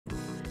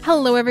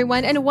Hello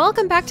everyone and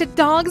welcome back to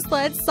Dog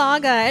Sled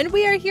Saga, and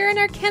we are here in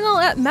our kennel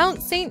at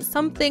Mount St.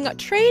 Something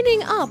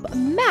training up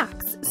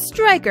Max,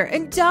 Striker,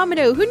 and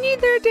Domino, who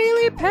need their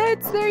daily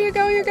pets. There you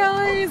go, you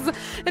guys.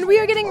 And we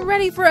are getting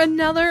ready for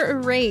another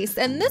race,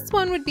 and this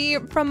one would be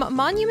from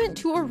Monument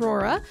to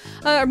Aurora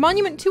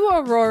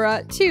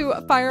to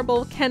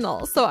Fireball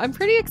Kennel. So I'm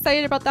pretty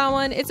excited about that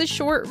one. It's a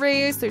short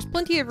race, there's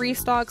plenty of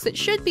restocks. It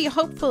should be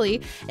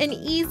hopefully an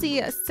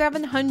easy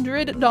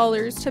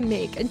 $700 to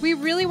make, and we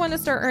really want to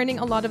start earning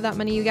a lot of that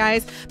money, you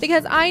guys,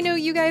 because I know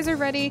you guys are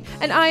ready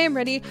and I am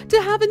ready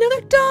to have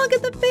another dog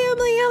in the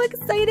family. How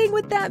exciting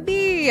would that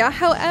be?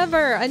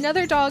 However,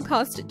 another dog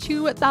costs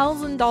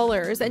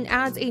 $2,000 and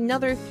adds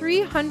another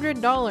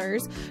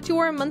 $300 to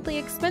our monthly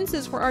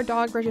expenses for our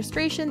dog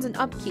registrations and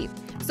upkeep.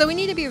 So we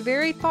need to be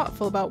very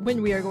thoughtful about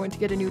when we are going to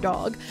get a new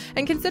dog.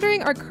 And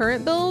considering our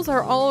current bills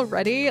are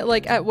already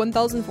like at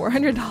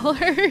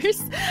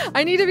 $1,400,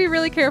 I need to be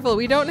really careful.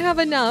 We don't have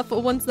enough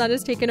once that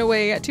is taken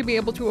away to be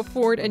able to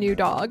afford a new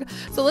dog.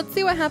 So let's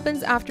see what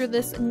happens after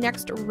this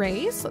next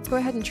race. Let's go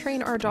ahead and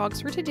train our dogs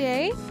for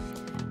today.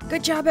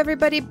 Good job,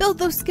 everybody. Build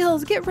those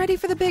skills. Get ready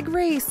for the big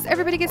race.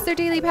 Everybody gets their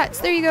daily pets.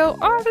 There you go.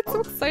 Oh, that's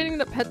so exciting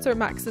that pets are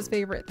Max's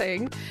favorite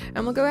thing.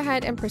 And we'll go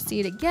ahead and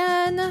proceed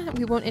again.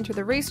 We won't enter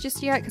the race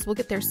just yet because we'll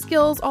get their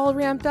skills all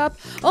ramped up.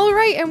 All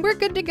right, and we're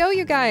good to go,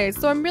 you guys.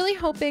 So I'm really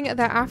hoping that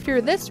after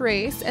this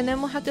race, and then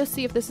we'll have to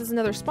see if this is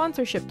another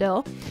sponsorship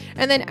deal.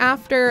 And then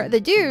after the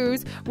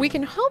dues, we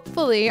can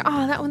hopefully,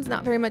 oh, that one's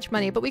not very much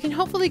money, but we can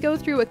hopefully go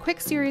through a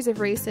quick series of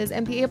races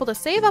and be able to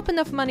save up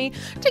enough money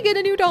to get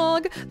a new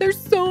dog. There's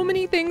so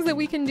many things that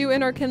we can do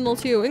in our kennel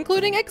too,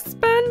 including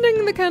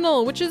expanding the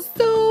kennel, which is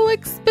so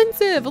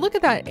expensive. Look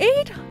at that,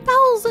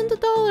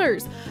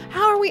 $8,000.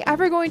 How are we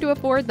ever going to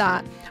afford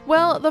that?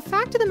 Well, the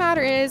fact of the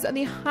matter is,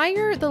 the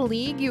higher the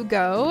league you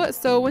go,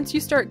 so once you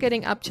start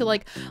getting up to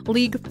like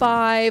League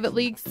 5,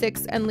 League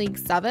 6, and League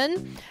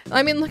 7,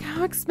 I mean, look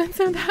how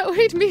expensive that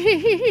would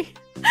be.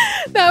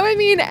 That would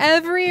mean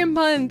every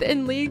month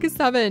in League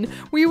 7,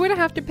 we would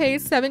have to pay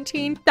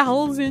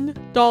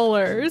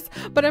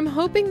 $17,000. But I'm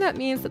hoping that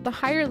means that the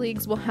higher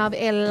leagues will have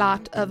a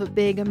lot of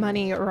big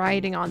money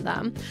riding on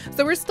them.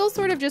 So we're still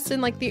sort of just in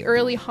like the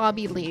early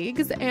hobby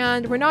leagues,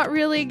 and we're not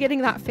really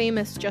getting that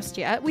famous just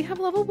yet. We have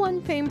level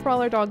 1 fame for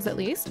all our dogs at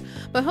least,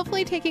 but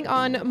hopefully taking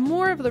on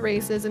more of the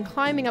races and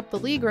climbing up the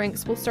league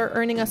ranks will start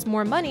earning us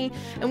more money,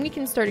 and we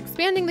can start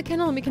expanding the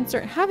kennel, and we can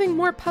start having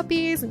more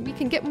puppies, and we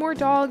can get more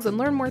dogs and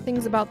learn more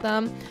things about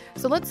them.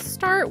 So let's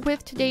start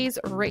with today's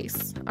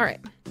race. All right,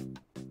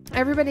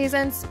 everybody's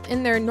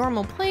in their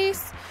normal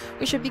place.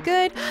 We should be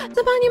good.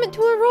 The Monument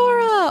to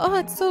Aurora. Oh,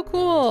 it's so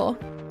cool.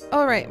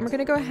 All right, we're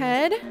gonna go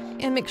ahead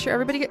and make sure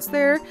everybody gets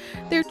their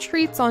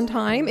treats on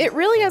time. It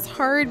really is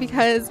hard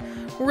because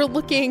we're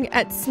looking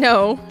at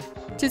snow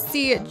to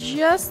see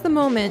just the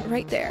moment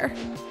right there.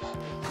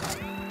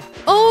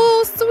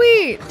 Oh,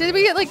 sweet. Did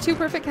we get like 2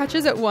 perfect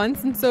catches at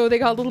once and so they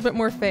got a little bit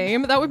more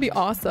fame? That would be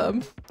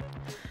awesome.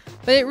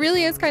 But it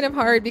really is kind of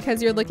hard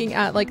because you're looking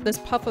at like this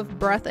puff of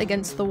breath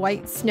against the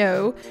white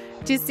snow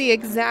to see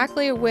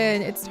exactly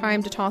when it's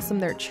time to toss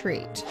them their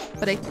treat.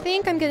 But I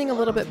think I'm getting a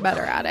little bit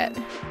better at it.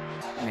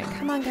 All right,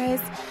 come on,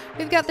 guys.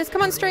 We've got this.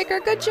 Come on,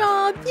 Striker. Good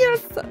job.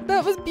 Yes,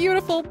 that was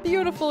beautiful,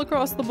 beautiful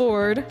across the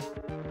board.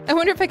 I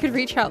wonder if I could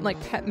reach out and like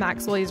pet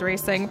Max while he's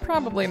racing.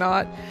 Probably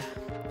not.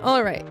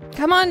 All right,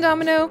 come on,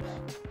 Domino.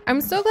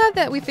 I'm so glad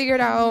that we figured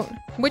out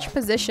which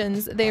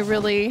positions they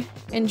really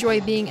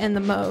enjoy being in the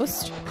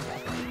most.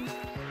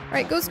 All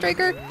right, go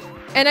Striker.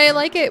 And I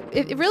like it.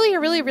 It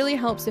really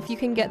helps if you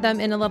can get them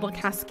in a little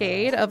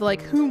cascade of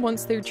like who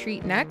wants their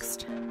treat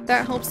next.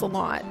 That helps a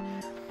lot.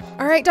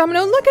 All right,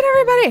 Domino, look at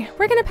everybody.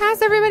 We're gonna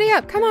pass everybody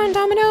up. Come on,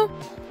 Domino.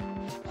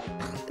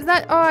 Is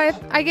that, oh,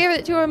 I gave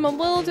it to him a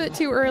little bit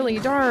too early,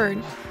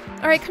 darn.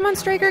 All right, come on,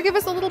 Striker, give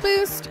us a little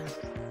boost.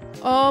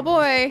 Oh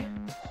boy.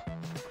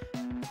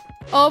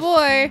 Oh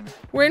boy,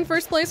 we're in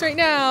first place right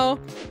now.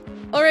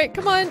 All right,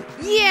 come on.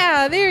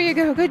 Yeah, there you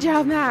go. Good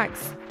job,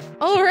 Max.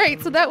 All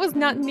right, so that was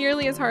not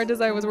nearly as hard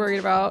as I was worried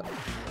about.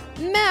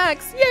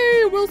 Max,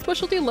 yay, Will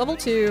Specialty level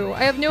 2.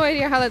 I have no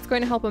idea how that's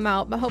going to help him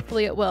out, but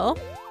hopefully it will.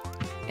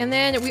 And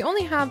then we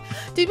only have,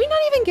 did we not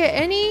even get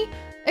any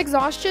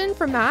exhaustion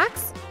for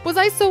Max? Was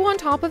I so on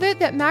top of it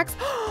that Max,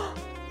 oh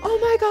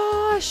my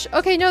gosh.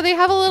 Okay, no, they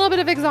have a little bit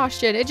of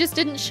exhaustion. It just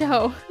didn't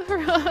show.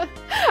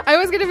 I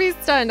was gonna be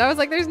stunned. I was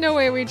like, there's no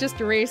way we just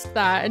raced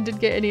that and didn't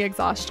get any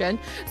exhaustion.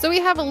 So we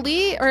have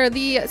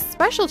the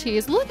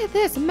specialties. Look at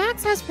this.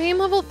 Max has fame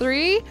level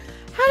 3.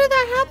 How did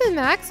that happen,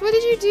 Max? What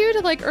did you do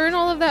to like earn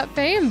all of that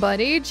fame,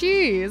 buddy?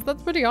 Jeez,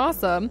 that's pretty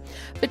awesome.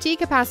 Fatigue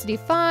capacity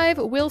 5,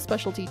 will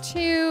specialty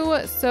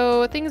 2.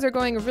 So things are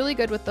going really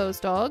good with those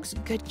dogs.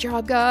 Good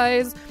job,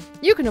 guys.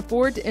 You can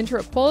afford to enter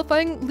a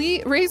qualifying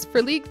race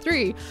for League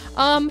 3.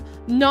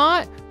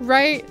 Not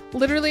right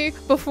literally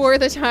before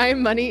the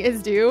time money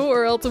is due,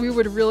 or else we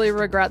would really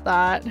regret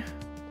that.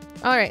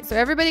 All right, so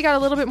everybody got a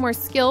little bit more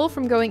skill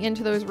from going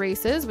into those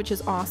races, which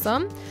is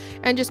awesome.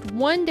 And just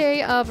 1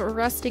 day of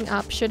resting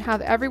up should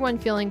have everyone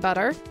feeling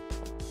better.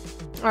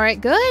 All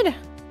right, good.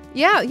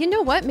 Yeah, you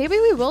know what? Maybe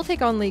we will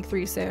take on League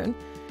 3 soon.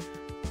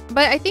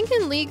 But I think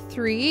in League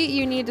 3,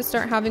 you need to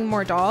start having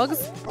more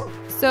dogs.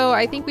 So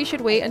I think we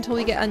should wait until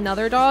we get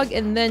another dog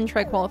and then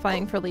try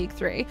qualifying for League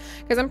 3.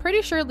 Because I'm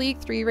pretty sure League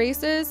 3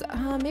 races,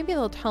 maybe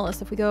they'll tell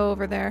us if we go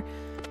over there.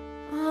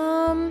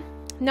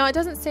 No, it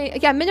doesn't say.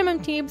 Yeah, minimum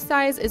team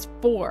size is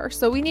 4.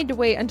 So we need to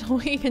wait until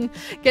we can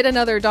get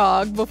another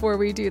dog before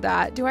we do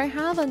that. Do I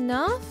have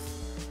enough?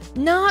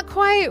 Not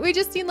quite. We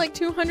just need like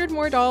 $200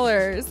 more.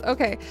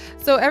 Okay,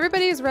 so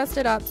everybody's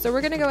rested up. So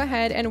we're going to go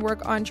ahead and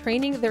work on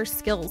training their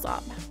skills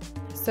up.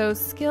 So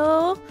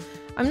skill,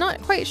 I'm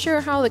not quite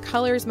sure how the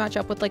colors match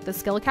up with like the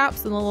skill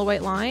caps and the little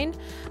white line.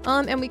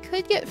 And we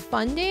could get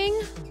funding,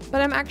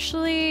 but I'm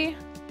actually,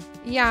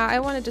 yeah, I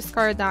want to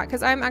discard that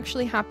because I'm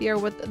actually happier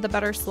with the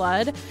better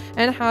sled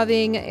and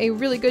having a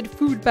really good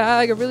food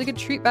bag, a really good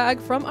treat bag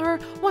from our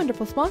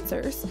wonderful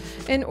sponsors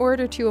in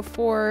order to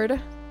afford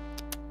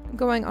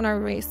going on our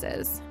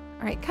races.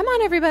 All right, come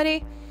on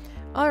everybody.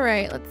 All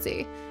right, let's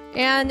see.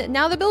 And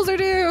now the bills are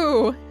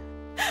due.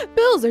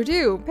 Bills are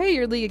due. Pay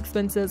your league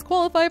expenses,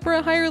 qualify for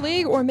a higher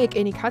league, or make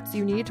any cuts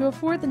you need to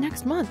afford the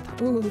next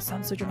month. Ooh,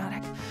 sounds so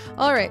dramatic.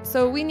 All right,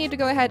 so we need to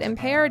go ahead and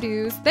pay our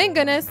dues. Thank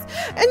goodness.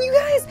 And you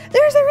guys,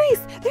 there's a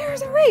race.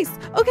 There's a race.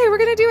 Okay, we're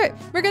gonna do it.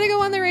 We're gonna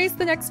go on the race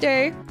the next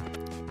day.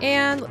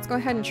 And let's go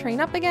ahead and train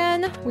up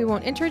again. We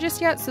won't enter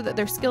just yet so that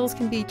their skills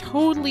can be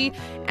totally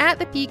at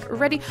the peak,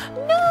 ready.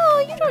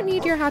 No, you don't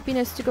need your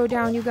happiness to go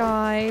down, you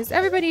guys.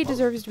 Everybody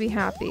deserves to be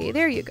happy.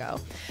 There you go.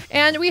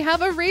 And we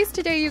have a race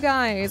today, you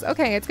guys.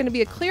 Okay, it's going to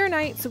be a clear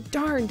night, so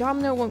darn,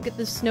 Domino won't get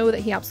the snow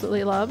that he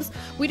absolutely loves.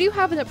 We do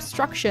have an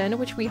obstruction,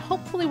 which we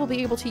hopefully will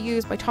be able to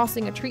use by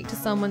tossing a treat to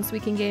someone so we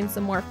can gain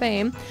some more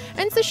fame.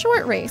 And it's a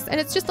short race,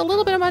 and it's just a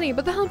little bit of money,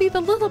 but that'll be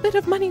the little bit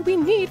of money we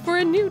need for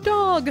a new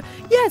dog.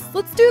 Yes,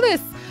 let's do this.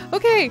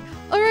 Okay,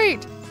 all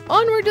right,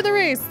 onward to the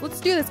race. Let's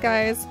do this,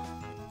 guys.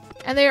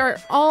 And they are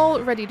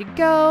all ready to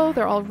go.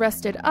 They're all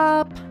rested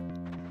up.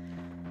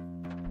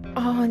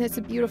 Oh, and it's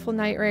a beautiful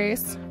night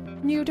race.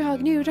 New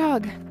dog, new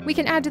dog. We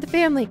can add to the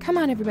family. Come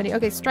on, everybody.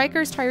 Okay,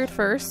 Striker's tired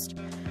first.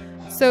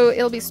 So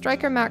it'll be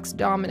Striker, Max,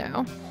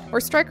 Domino. Or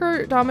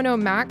Striker, Domino,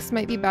 Max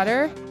might be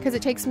better because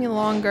it takes me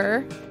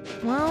longer.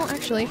 Well,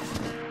 actually,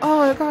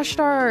 oh gosh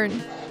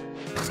darn.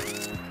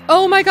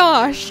 Oh my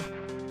gosh.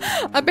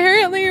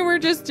 Apparently we're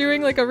just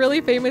doing like a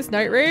really famous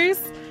night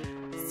race.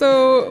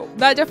 So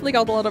that definitely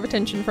got a lot of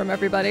attention from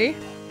everybody.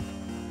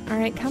 All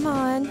right, come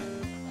on.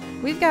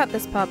 We've got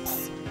this,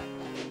 pups.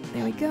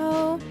 There we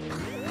go.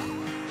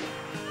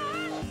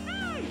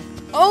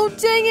 Oh,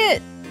 dang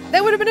it.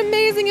 That would have been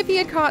amazing if he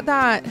had caught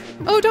that.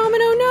 Oh,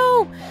 Domino,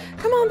 no.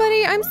 Come on,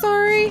 buddy. I'm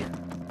sorry.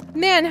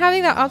 Man,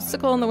 having that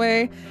obstacle in the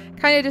way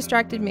kind of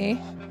distracted me.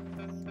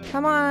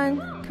 Come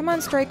on. Come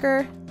on,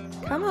 Striker.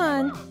 Come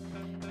on.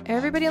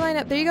 Everybody line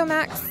up. There you go,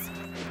 Max.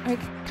 All right,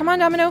 come on,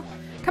 Domino.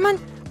 Come on.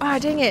 Ah,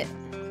 dang it.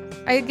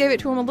 I gave it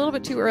to him a little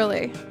bit too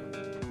early.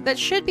 That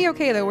should be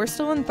okay, though. We're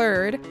still in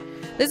third.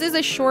 This is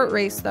a short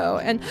race, though.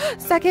 And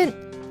second.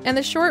 And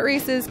the short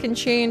races can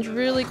change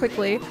really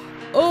quickly.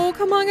 Oh,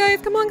 come on, guys.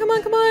 Come on, come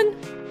on, come on.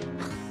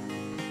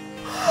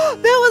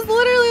 That was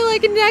literally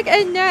like neck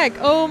and neck.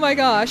 Oh, my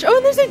gosh. Oh,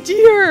 and there's a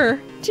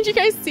deer. Did you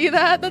guys see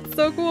that? That's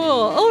so cool.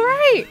 All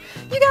right.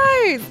 You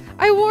guys,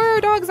 I wore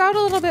our dogs out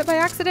a little bit by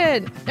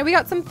accident and we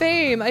got some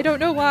fame. I don't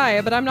know why,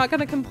 but I'm not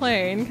going to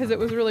complain because it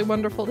was really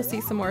wonderful to see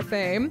some more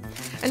fame.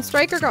 And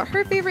Striker got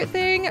her favorite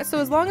thing. So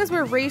as long as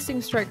we're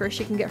racing Striker,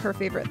 she can get her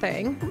favorite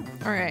thing.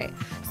 All right.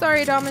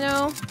 Sorry,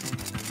 Domino.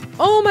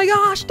 Oh my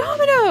gosh,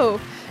 Domino.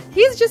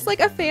 He's just like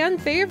a fan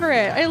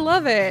favorite. I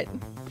love it.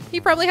 He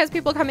probably has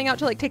people coming out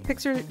to like take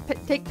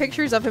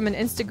pictures of him and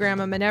Instagram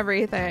him and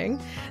everything.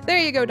 There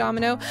you go,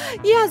 Domino.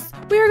 Yes,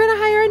 we are gonna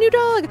hire a new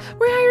dog.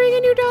 We're hiring a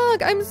new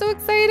dog. I'm so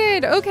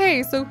excited.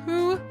 Okay, so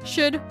who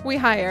should we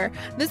hire?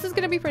 This is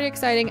gonna be pretty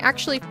exciting.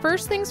 Actually,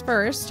 first things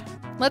first,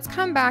 let's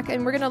come back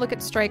and we're gonna look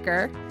at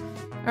Striker.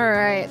 All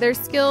right, their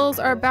skills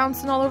are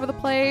bouncing all over the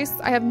place.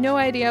 I have no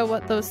idea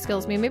what those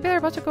skills mean. Maybe they're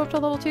about to go up to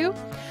level 2.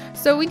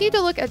 So we need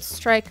to look at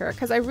Striker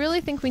because I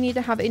really think we need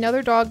to have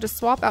another dog to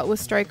swap out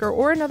with Striker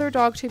or another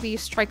dog to be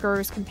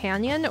Striker's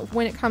companion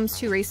when it comes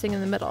to racing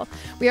in the middle.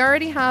 We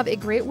already have a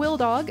great wheel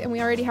dog and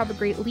we already have a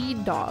great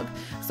lead dog.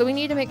 So we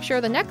need to make sure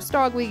the next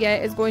dog we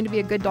get is going to be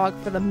a good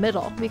dog for the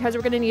middle because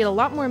we're going to need a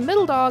lot more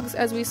middle dogs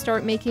as we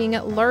start making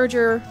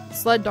larger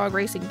sled dog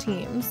racing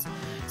teams.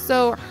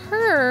 So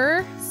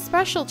her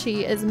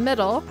specialty is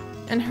middle,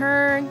 and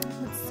her,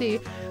 let's see,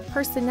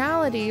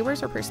 personality, where's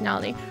her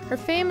personality? Her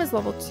fame is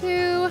level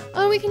 2.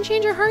 Oh, we can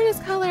change her harness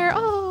color.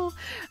 Oh,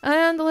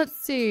 and let's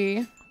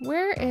see,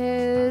 where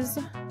is,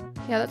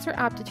 yeah, that's her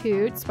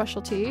aptitude,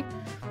 specialty,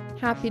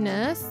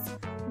 happiness.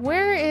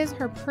 Where is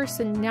her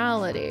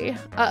personality?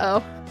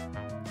 Uh-oh.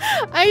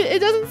 It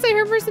doesn't say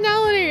her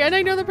personality, and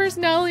I know the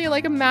personality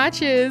like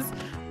matches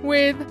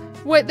with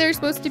what they're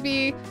supposed to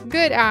be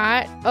good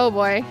at. Oh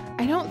boy,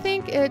 I don't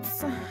think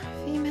it's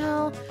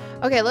female.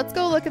 Okay, let's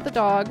go look at the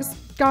dogs.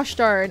 Gosh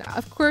darn,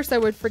 of course I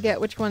would forget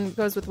which one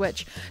goes with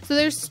which. So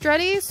there's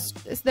steady,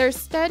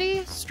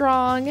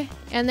 strong,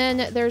 and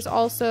then there's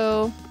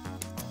also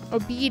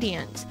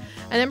obedient,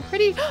 and then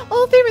pretty.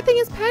 Oh, favorite thing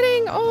is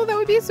petting. Oh, that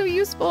would be so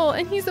useful.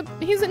 And he's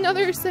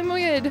another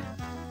Simoyed.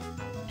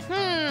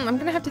 I'm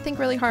gonna have to think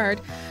really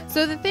hard.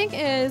 So the thing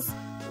is,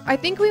 I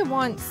think we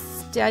want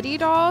steady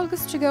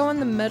dogs to go in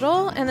the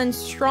middle, and then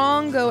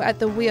strong go at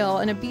the wheel,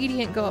 and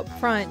obedient go up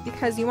front,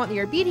 because you want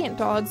the obedient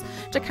dogs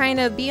to kind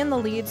of be in the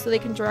lead so they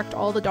can direct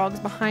all the dogs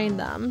behind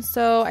them.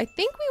 So I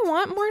think we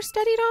want more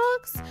steady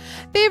dogs.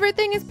 Favorite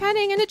thing is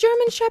petting, and a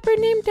German Shepherd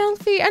named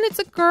Delphi, and it's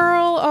a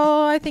girl.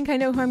 Oh, I think I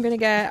know who I'm gonna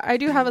get. I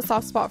do have a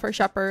soft spot for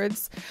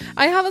shepherds.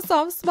 I have a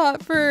soft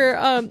spot for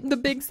the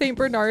big St.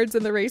 Bernards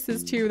in the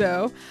races too,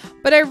 though.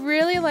 But I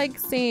really like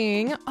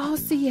seeing, oh,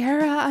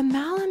 Sierra, a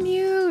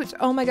Malamute.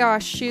 Oh my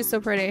gosh, she's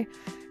so pretty.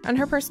 And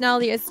her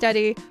personality is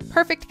steady.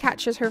 Perfect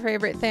catch is her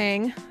favorite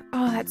thing.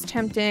 Oh, that's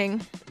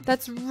tempting.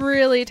 That's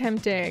really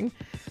tempting.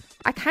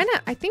 I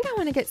think I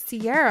want to get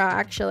Sierra,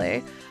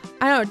 actually.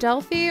 I don't know,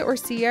 Delphi or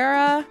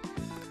Sierra.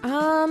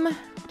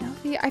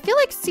 Delphi. I feel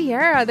like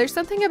Sierra. There's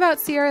something about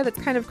Sierra that's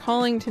kind of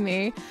calling to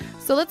me.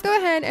 So let's go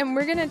ahead and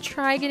we're going to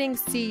try getting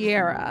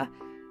Sierra.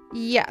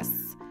 Yes.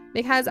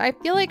 Because I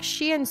feel like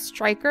she and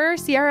Striker,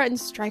 Sierra and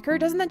Striker,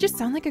 doesn't that just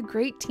sound like a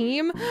great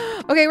team?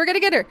 Okay, we're gonna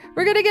get her.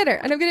 We're gonna get her.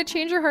 And I'm gonna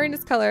change her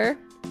harness color.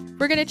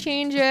 We're gonna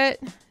change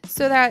it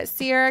so that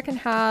Sierra can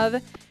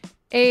have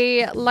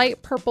a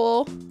light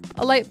purple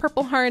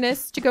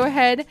harness to go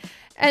ahead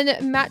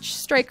and match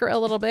Striker a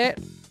little bit.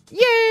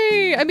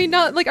 Yay! I mean,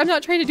 not like, I'm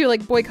not trying to do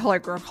like boy color,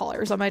 girl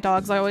colors on my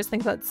dogs. I always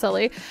think that's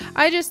silly.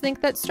 I just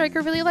think that Striker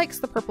really likes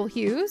the purple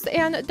hues,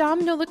 and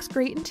Domino looks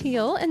great in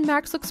teal, and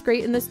Max looks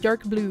great in this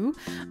dark blue.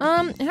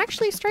 And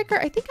actually Striker,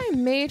 I think I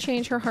may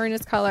change her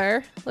harness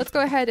color. Let's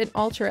go ahead and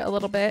alter it a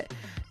little bit.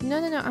 No,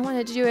 I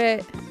wanted to do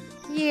it.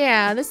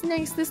 Yeah, this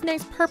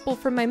nice purple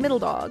from my middle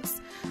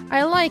dogs.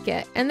 I like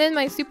it. And then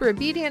my super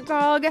obedient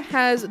dog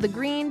has the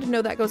green to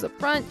know that goes up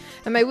front,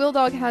 and my wheel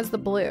dog has the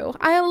blue.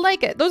 I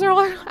like it. Those are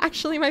all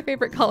actually my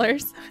favorite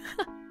colors.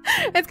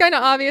 It's kind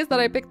of obvious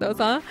that I picked those,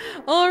 huh?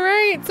 All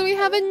right, so we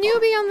have a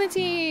newbie on the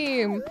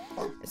team.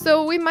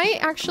 So we might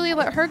actually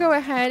let her go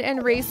ahead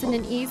and race in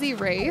an easy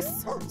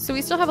race. So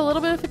we still have a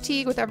little bit of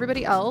fatigue with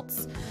everybody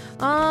else.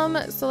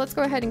 So let's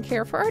go ahead and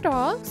care for our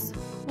dogs.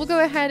 We'll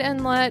go ahead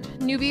and let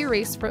newbie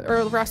rest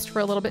for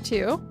a little bit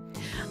too.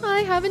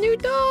 I have a new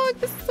dog.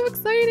 This is so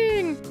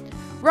exciting.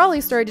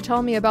 Raleigh started to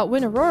tell me about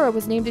when Aurora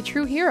was named a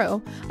true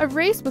hero. A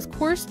race was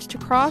coursed to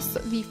cross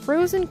the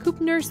frozen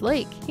Kupner's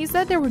Lake. He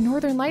said there were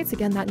northern lights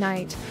again that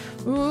night.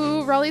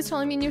 Ooh, Raleigh's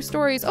telling me new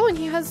stories. Oh, and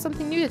he has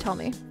something new to tell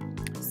me.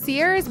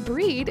 Sierra's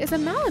breed is a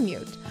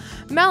Malamute.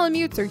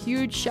 Malamutes are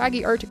huge,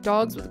 shaggy Arctic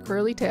dogs with a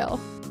curly tail.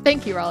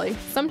 Thank you, Raleigh.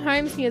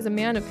 Sometimes he is a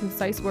man of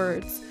concise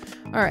words.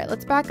 All right,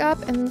 let's back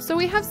up. And so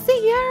we have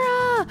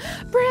Sierra,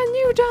 brand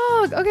new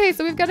dog. Okay,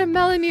 so we've got a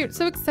Malamute,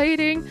 so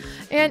exciting.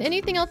 And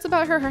anything else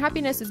about her? Her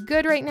happiness is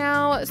good right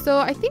now. So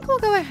I think we'll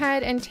go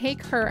ahead and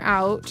take her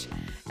out,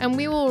 and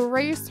we will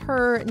race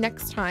her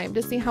next time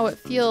to see how it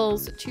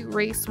feels to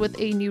race with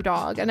a new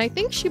dog. And I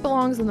think she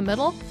belongs in the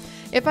middle.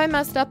 If I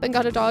messed up and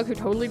got a dog who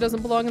totally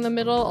doesn't belong in the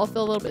middle, I'll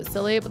feel a little bit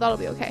silly, but that'll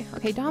be okay.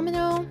 Okay,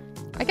 Domino.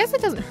 I guess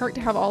it doesn't hurt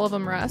to have all of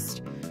them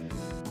rest.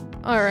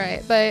 All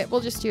right, but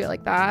we'll just do it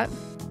like that.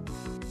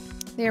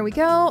 There we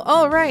go.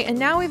 All right, and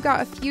now we've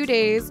got a few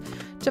days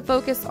to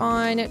focus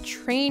on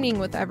training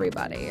with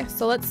everybody.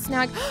 So let's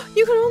snag.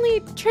 You can only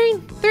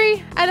train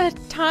 3 at a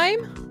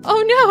time?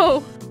 Oh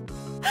no,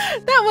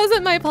 that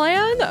wasn't my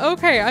plan.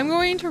 Okay, I'm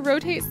going to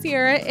rotate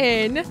Sierra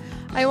in.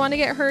 I want to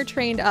get her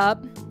trained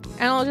up,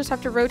 and I'll just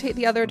have to rotate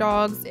the other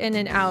dogs in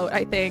and out,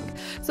 I think.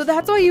 So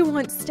that's why you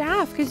want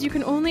staff, because you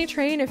can only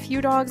train a few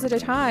dogs at a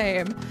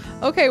time.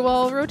 Okay,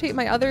 well, I'll rotate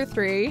my other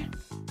 3.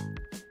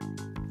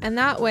 And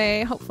that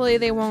way, hopefully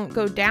they won't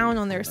go down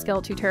on their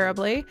skill too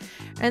terribly.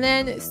 And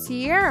then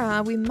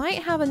Sierra, we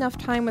might have enough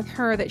time with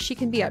her that she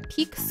can be at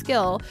peak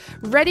skill,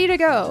 ready to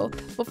go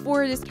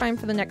before it is time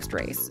for the next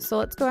race. So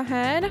let's go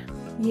ahead.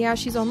 Yeah,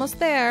 she's almost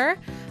there.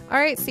 All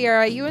right,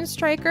 Sierra, you and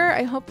Striker,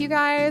 I hope you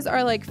guys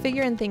are like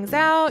figuring things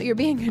out. You're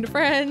being good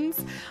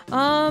friends.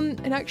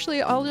 And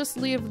actually, I'll just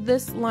leave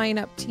this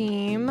lineup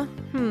team.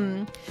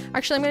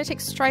 Actually, I'm gonna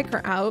take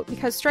Striker out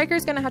because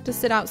Striker's gonna have to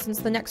sit out since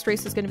the next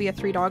race is gonna be a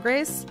 3-dog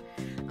race.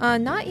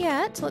 Not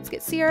yet. Let's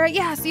get Sierra.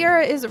 Yeah,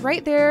 Sierra is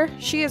right there.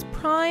 She is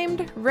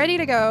primed, ready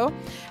to go.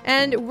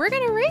 And we're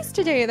gonna race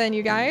today then,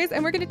 you guys.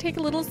 And we're gonna take a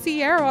little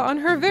Sierra on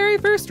her very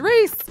first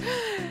race.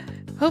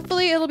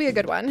 Hopefully it'll be a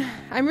good one.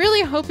 I'm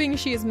really hoping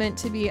she is meant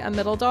to be a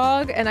middle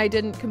dog and I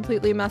didn't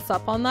completely mess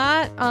up on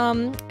that.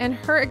 And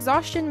her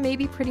exhaustion may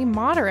be pretty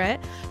moderate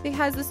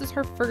because this is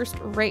her first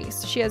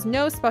race. She has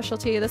no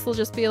specialty. This will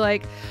just be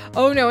like,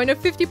 oh no, and a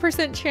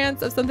 50%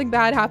 chance of something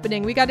bad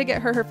happening. We got to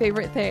get her her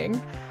favorite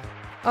thing.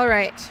 All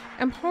right,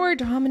 and poor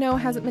Domino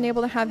hasn't been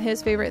able to have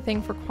his favorite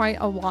thing for quite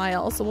a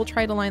while, so we'll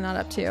try to line that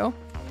up too. All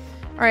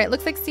right,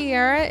 looks like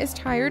Sierra is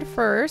tired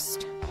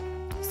first,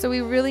 so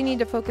we really need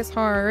to focus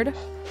hard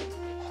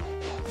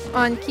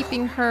on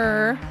keeping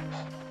her.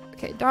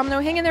 Okay, Domino,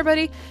 hang in there,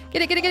 buddy.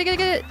 Get it, get it, get it, get it,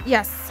 get it.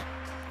 Yes.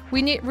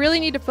 We really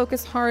need to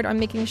focus hard on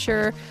making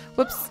sure,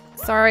 whoops,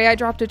 Sorry, I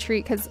dropped a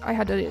treat because I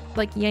had to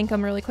like yank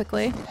them really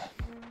quickly.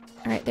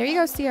 All right, there you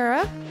go,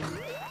 Sierra.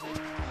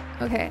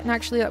 Okay, and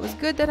actually that was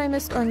good that I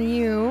missed on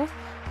you,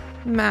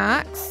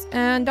 Max.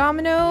 And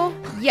Domino,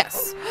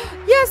 yes.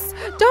 Yes,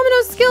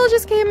 Domino's skill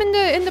just came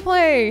into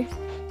play.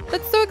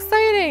 That's so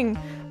exciting.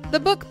 The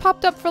book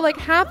popped up for like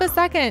half a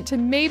second to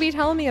maybe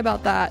tell me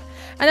about that.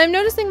 And I'm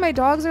noticing my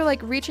dogs are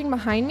like reaching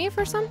behind me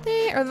for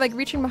something, or like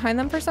reaching behind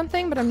them for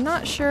something, but I'm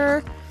not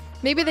sure.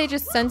 Maybe they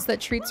just sense that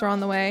treats are on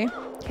the way.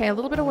 Okay, a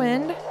little bit of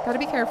wind. Gotta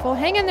be careful.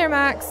 Hang in there,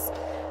 Max.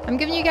 I'm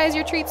giving you guys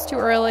your treats too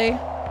early.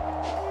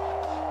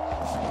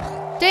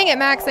 Dang it,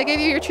 Max. I gave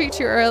you your treat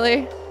too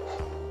early.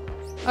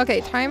 Okay,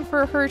 time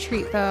for her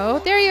treat,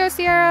 though. There you go,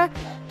 Sierra.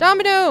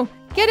 Domino.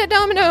 Get it,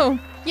 Domino.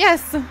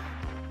 Yes.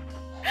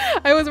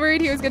 I was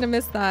worried he was going to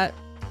miss that.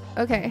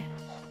 Okay.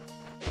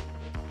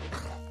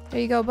 There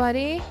you go,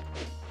 buddy.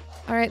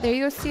 All right, there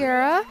you go,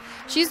 Sierra.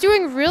 She's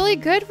doing really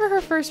good for her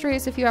first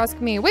race, if you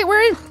ask me. Wait,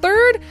 we're in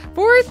third?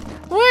 Fourth?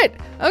 What?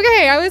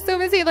 Okay, I was so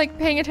busy like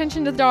paying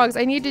attention to the dogs.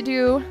 I need to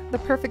do the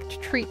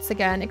perfect treats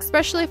again,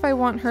 especially if I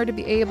want her to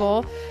be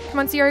able. Come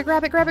on, Sierra,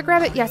 grab it, grab it,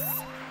 grab it.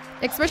 Yes.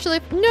 Especially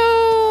if,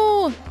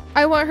 no!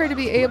 I want her to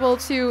be able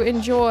to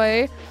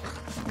enjoy.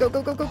 Go,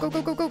 go, go, go, go,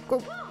 go, go, go,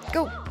 go,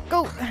 go,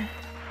 go.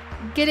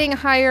 Getting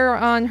higher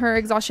on her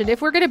exhaustion.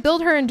 If we're going to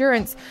build her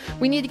endurance,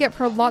 we need to get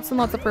her lots and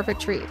lots of perfect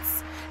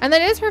treats. And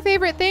that is her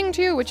favorite thing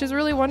too, which is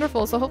really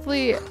wonderful. So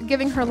hopefully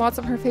giving her lots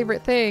of her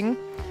favorite thing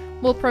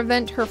will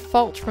prevent her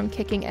fault from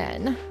kicking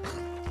in.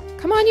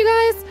 Come on, you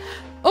guys.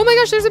 Oh my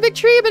gosh, there's a big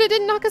tree, but it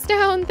didn't knock us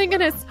down. Thank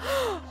goodness.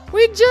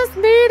 We just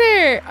made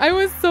it. I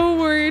was so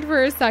worried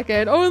for a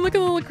second. Oh, and look at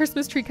the little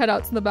Christmas tree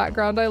cutouts in the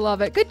background. I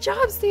love it. Good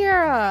job,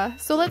 Sierra.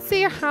 So let's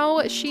see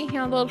how she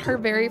handled her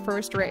very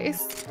first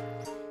race.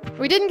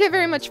 We didn't get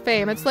very much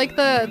fame. It's like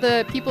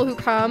the people who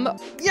come.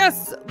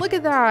 Yes, look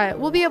at that.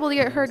 We'll be able to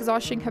get her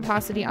exhaustion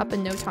capacity up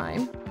in no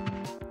time.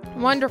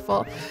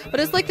 Wonderful. But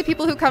it's like the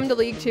people who come to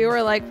League 2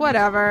 are like,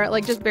 whatever,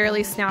 like just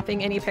barely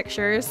snapping any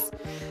pictures.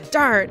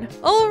 Darn.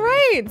 All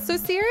right. So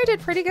Sierra did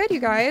pretty good, you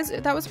guys.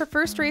 That was her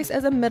first race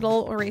as a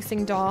middle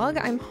racing dog.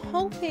 I'm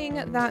hoping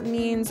that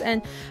means,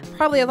 and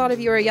probably a lot of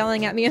you are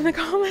yelling at me in the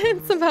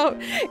comments about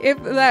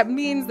if that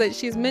means that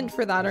she's meant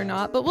for that or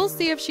not, but we'll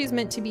see if she's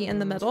meant to be in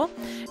the middle.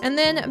 And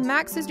then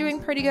Max is doing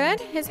pretty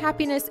good. His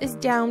happiness is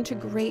down to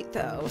great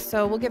though.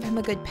 So we'll give him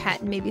a good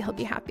pet and maybe he'll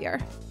be happier.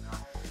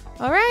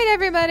 All right,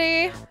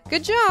 everybody.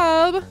 Good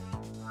job.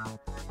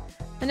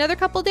 Another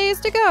couple days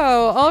to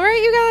go. All right,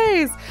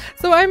 you guys.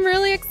 So I'm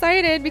really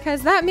excited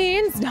because that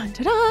means, dun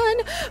dun dun,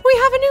 we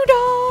have a new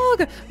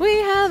dog. We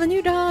have a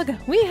new dog.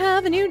 We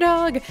have a new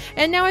dog.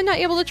 And now I'm not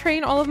able to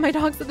train all of my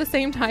dogs at the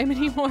same time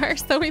anymore.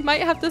 So we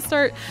might have to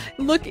start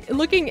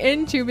looking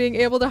into being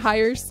able to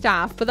hire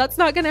staff, but that's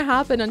not going to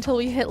happen until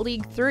we hit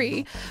League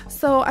 3.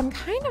 So I'm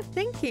kind of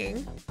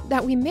thinking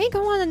that we may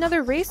go on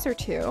another race or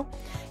two.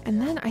 And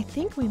then I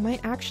think we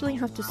might actually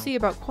have to see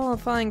about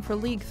qualifying for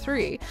League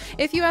 3.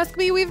 If you ask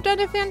me, we've done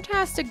a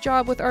fantastic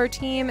job with our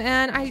team,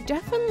 and I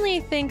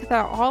definitely think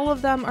that all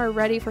of them are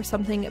ready for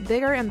something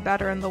bigger and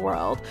better in the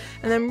world.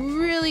 And I'm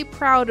really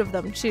proud of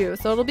them too.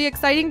 So it'll be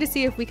exciting to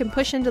see if we can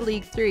push into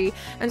League 3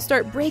 and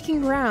start breaking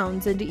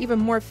grounds into even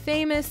more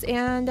famous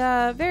and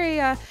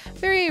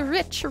very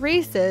rich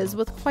races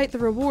with quite the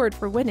reward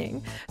for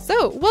winning.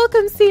 So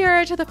welcome,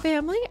 Sierra, to the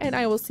family, and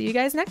I will see you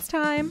guys next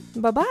time.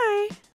 Bye-bye.